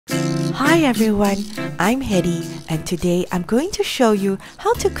Hi everyone, I'm Hedy and today I'm going to show you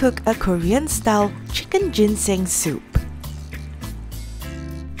how to cook a Korean-style chicken ginseng soup.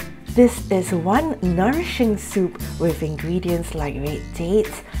 This is one nourishing soup with ingredients like red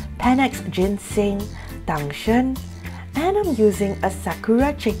dates, panax ginseng, tangsheng, and I'm using a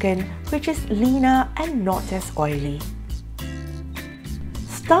sakura chicken which is leaner and not as oily.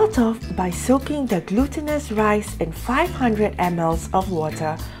 Start off by soaking the glutinous rice in 500 ml of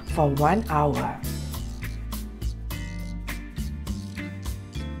water for 1 hour.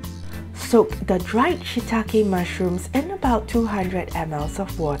 Soak the dried shiitake mushrooms in about 200 ml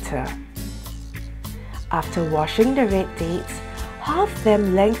of water. After washing the red dates, halve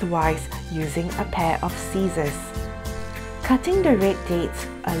them lengthwise using a pair of scissors. Cutting the red dates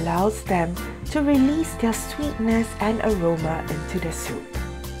allows them to release their sweetness and aroma into the soup.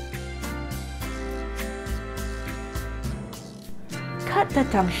 Cut the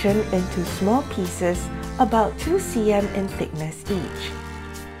tangsheng into small pieces about 2 cm in thickness each.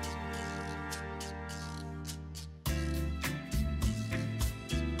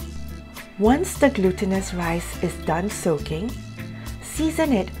 Once the glutinous rice is done soaking,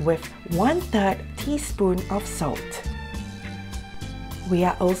 season it with 1/3 teaspoon of salt. We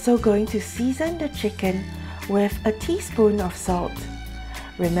are also going to season the chicken with a teaspoon of salt.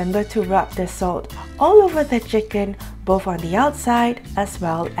 Remember to rub the salt all over the chicken, both on the outside as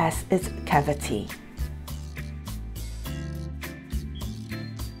well as its cavity.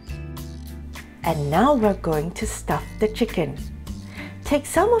 And now we're going to stuff the chicken. Take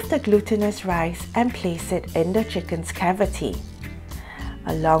some of the glutinous rice and place it in the chicken's cavity,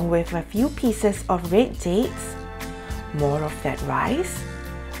 along with a few pieces of red dates, more of that rice,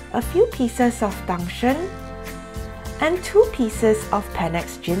 a few pieces of tangsheng, and 2 pieces of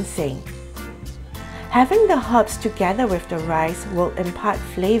panax ginseng. Having the herbs together with the rice will impart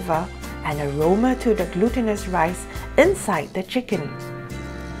flavor and aroma to the glutinous rice inside the chicken.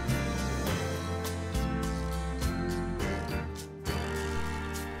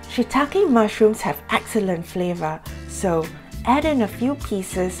 Shiitake mushrooms have excellent flavor, so add in a few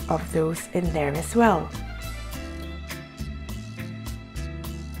pieces of those in there as well.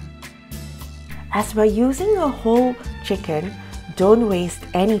 As we're using a whole chicken, don't waste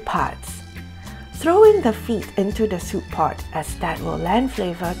any parts. Throw in the feet into the soup pot as that will lend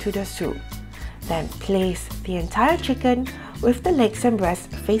flavor to the soup. Then place the entire chicken with the legs and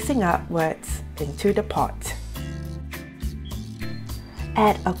breast facing upwards into the pot.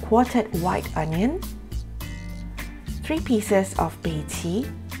 Add a quartered white onion, 3 pieces of bay tea,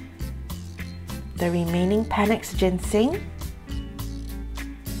 the remaining panax ginseng,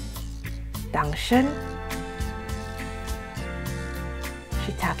 tangsheng,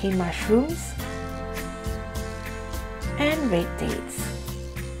 shiitake mushrooms, and red dates.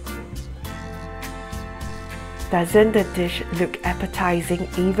 Doesn't the dish look appetizing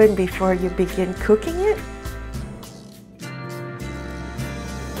even before you begin cooking it?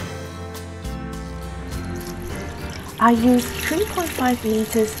 I used 3.5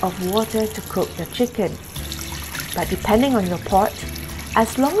 liters of water to cook the chicken, but depending on your pot,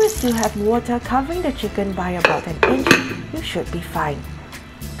 as long as you have water covering the chicken by about 1 inch, you should be fine.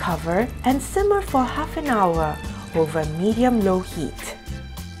 Cover and simmer for half an hour over medium-low heat.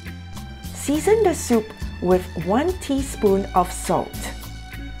 Season the soup with 1 teaspoon of salt.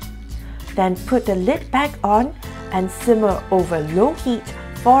 Then put the lid back on and simmer over low heat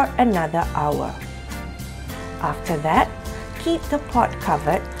for another hour. After that, keep the pot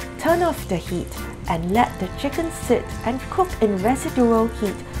covered, turn off the heat, and let the chicken sit and cook in residual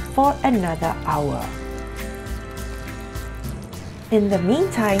heat for another hour. In the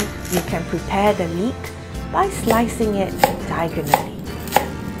meantime, you can prepare the leek by slicing it diagonally.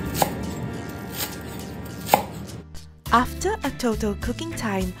 After a total cooking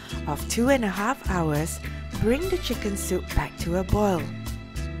time of 2.5 hours, bring the chicken soup back to a boil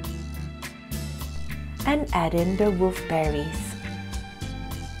and add in the wolfberries,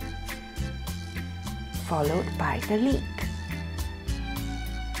 followed by the leek.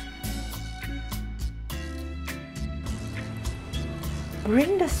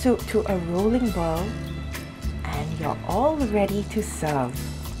 Bring the soup to a rolling boil and you're all ready to serve.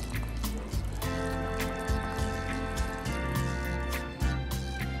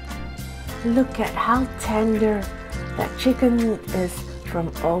 Look at how tender that chicken meat is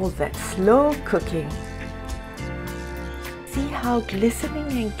from all that slow cooking. See how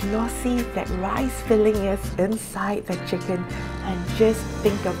glistening and glossy that rice filling is inside the chicken, and just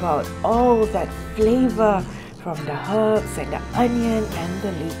think about all that flavor from the herbs and the onion and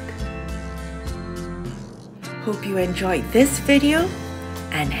the leek. Hope you enjoyed this video.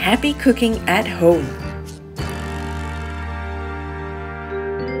 and happy cooking at home.